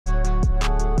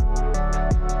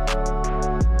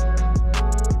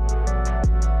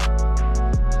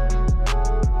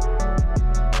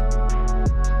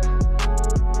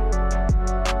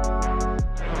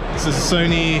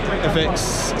Sony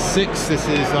FX6. This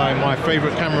is my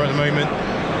favorite camera at the moment.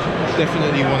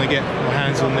 Definitely want to get my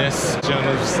hands on this. As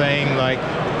I was saying, like,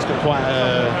 it's got quite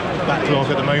a backlog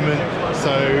at the moment,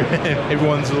 so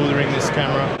everyone's ordering this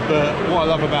camera. But what I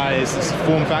love about it is its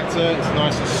form factor. It's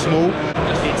nice and small.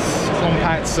 It's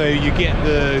compact, so you get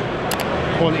the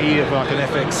quality of like an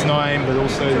FX9, but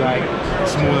also like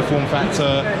smaller form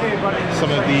factor. Some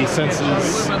of the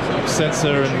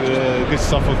sensor and the good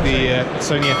stuff of the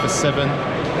Sony FS7.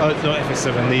 Not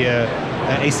FS7, the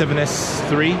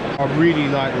A7S III. I really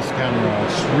like this camera. I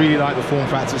just really like the form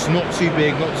factor. It's not too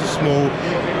big, not too small.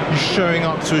 You're showing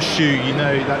up to a shoot, you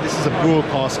know that this is a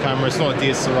broadcast camera, it's not a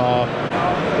DSLR.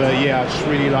 But yeah, I just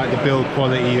really like the build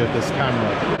quality of this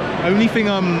camera. Only thing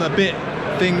I'm a bit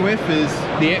with is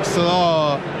the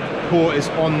XLR port is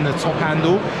on the top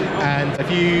handle, and if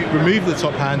you remove the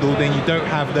top handle, then you don't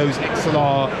have those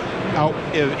XLR out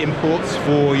imports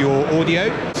for your audio,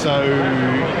 so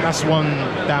that's one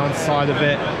downside of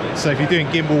it. So if you're doing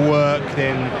gimbal work,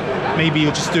 then maybe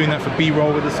you're just doing that for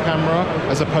B-roll with this camera,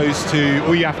 as opposed to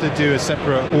all you have to do a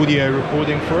separate audio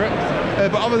recording for it.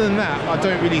 But other than that, I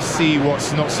don't really see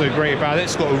what's not so great about it.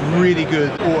 It's got a really good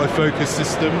autofocus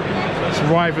system. It's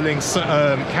rivaling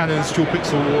Canon's dual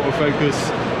pixel autofocus.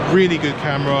 Really good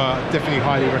camera, definitely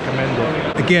highly recommend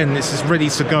it. Again, this is ready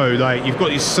to go. Like, you've got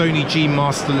your Sony G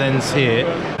Master lens here.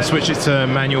 Switch it to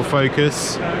manual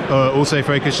focus,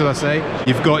 autofocus, shall I say?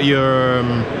 You've got your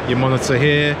monitor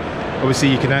here. Obviously,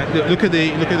 you can look at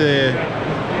the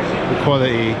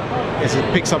quality as it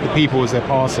picks up the people as they're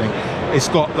passing. It's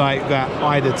got like that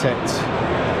eye detect,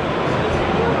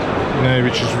 you know,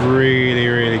 which is really,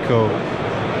 really cool.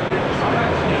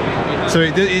 So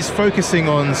it is focusing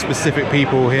on specific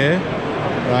people here,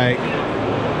 like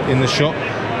in the shot,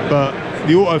 but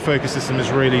the autofocus system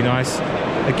is really nice.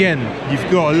 Again,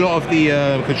 you've got a lot of the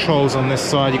controls on this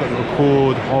side. You've got the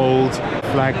record, hold,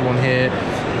 flag one here,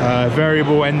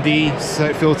 variable ND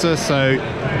filter, so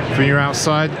when you're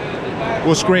outside.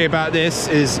 What's great about this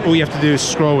is all you have to do is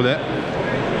scroll it,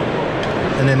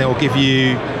 and then it will give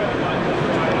you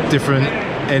different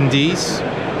NDs.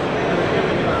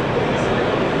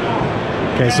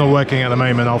 Okay, it's not working at the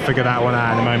moment. I'll figure that one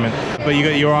out in a moment. But you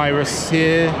got your iris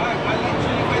here.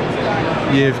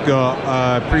 You've got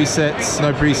presets,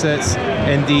 no presets,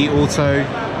 ND auto.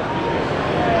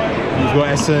 You've got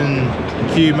Asten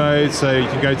Q mode, so you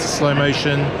can go to slow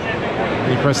motion.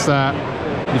 You press that.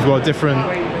 You've got different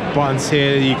buttons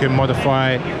here you can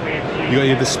modify. You got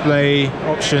your display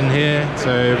option here,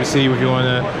 so obviously if you want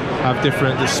to have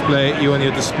different display, you want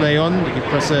your display on, you can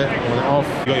press it, on it off.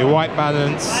 You got your white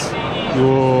balance,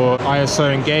 your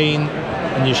ISO and gain,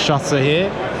 and your shutter here.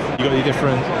 You got your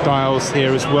different dials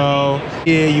here as well.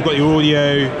 Here you got your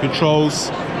audio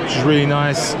controls, which is really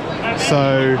nice.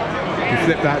 So you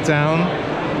flip that down,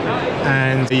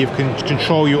 and you can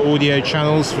control your audio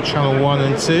channels for channel 1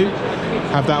 and 2.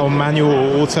 Have that on manual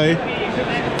or auto.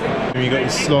 And you got your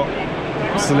slot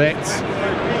select.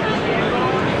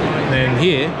 And then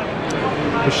here,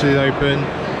 push it open,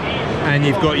 and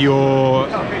you've got your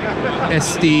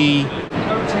SD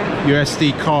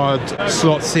card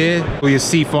slots here, or your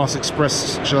CFast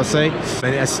Express, shall I say,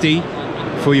 and SD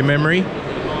for your memory.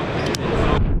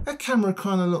 That camera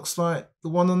kind of looks like the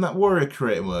one on that Warrior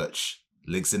Creator merch.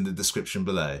 Links in the description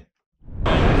below.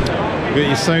 You've got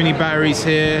your Sony batteries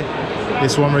here.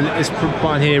 This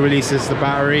button here releases the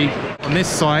battery. On this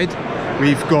side,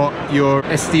 we've got your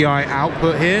SDI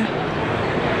output here,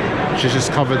 which is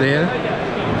just covered here.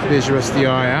 There's your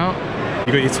SDI out.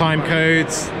 You've got your time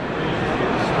codes.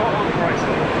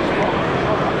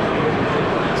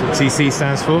 That's what TC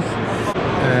stands for.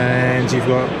 And you've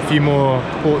got a few more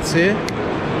ports here.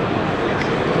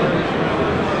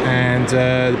 And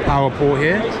the power port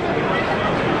here.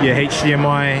 Your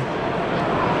HDMI.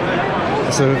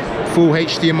 So full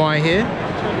HDMI here.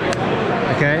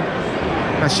 Okay,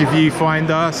 that's your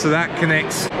viewfinder. So that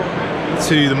connects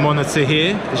to the monitor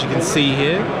here, as you can see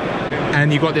here.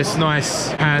 And you've got this nice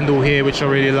handle here, which I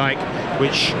really like,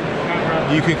 which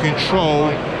you can control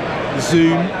the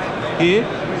zoom here.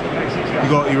 You've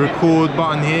got your record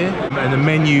button here and the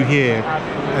menu here.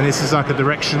 And this is like a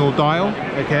directional dial,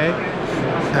 okay?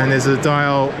 And there's a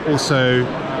dial also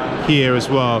here as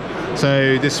well.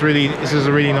 So this is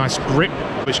a really nice grip,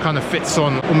 which kind of fits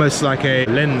on almost like a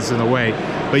lens in a way.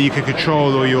 But you can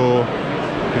control all your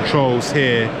controls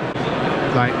here,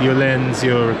 like your lens,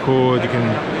 your record, you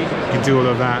can do all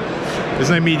of that. There's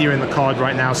no media in the card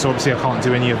right now, so obviously I can't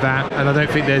do any of that. And I don't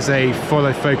think there's a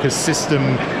follow focus system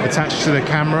attached to the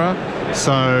camera.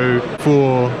 So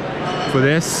for for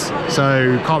this,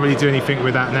 so can't really do anything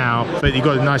with that now. But you've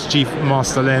got a nice G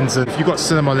master lens, and if you've got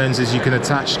cinema lenses, you can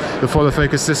attach the follow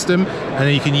focus system, and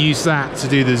then you can use that to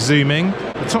do the zooming.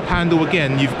 The top handle,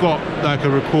 again, you've got like a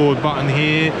record button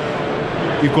here.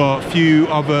 You've got a few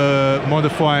other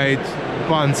modified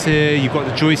buttons here. You've got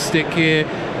the joystick here,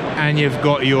 and you've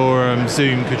got your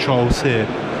zoom controls here.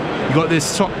 You've got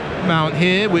this top mount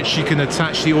here, which you can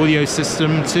attach the audio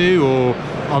system to, or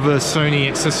other Sony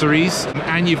accessories,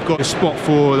 and you've got a spot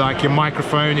for like your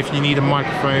microphone if you need a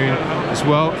microphone as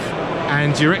well.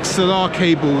 And your XLR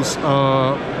cables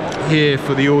are here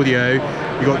for the audio.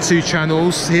 You've got 2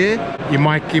 channels here. Your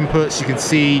mic inputs, you can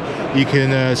see you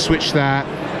can switch that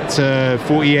to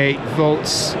 48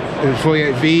 volts,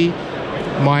 48V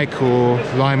mic, or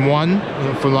line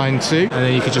 1 for line 2, and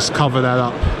then you can just cover that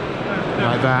up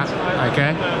like that.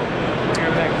 Okay,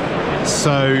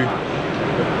 so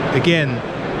again,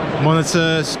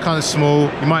 monitor's kind of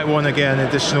small. You might want to get an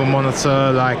additional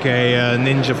monitor like a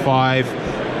Ninja 5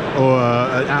 or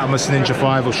an Atmos Ninja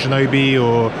 5 or Shinobi,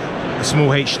 or a small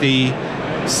HD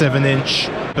 7-inch.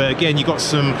 But again, you've got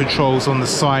some controls on the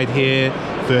side here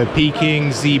for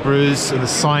peaking, zebras, and the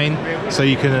sign, so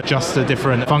you can adjust a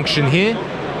different function here.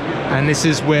 And this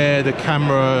is where the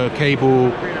camera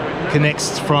cable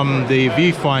connects from the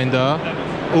viewfinder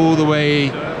all the way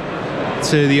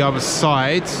to the other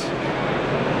side.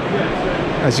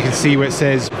 As you can see where it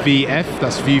says VF,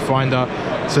 that's viewfinder,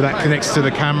 so that connects to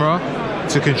the camera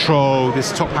to control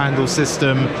this top handle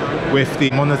system with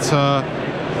the monitor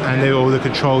and all the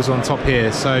controls on top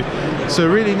here. So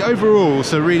really, overall,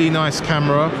 it's a really nice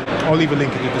camera. I'll leave a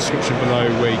link in the description below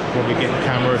where you can probably get the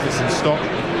camera if it's in stock.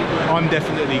 I'm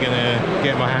definitely gonna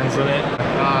get my hands on it.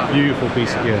 Beautiful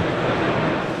piece of gear.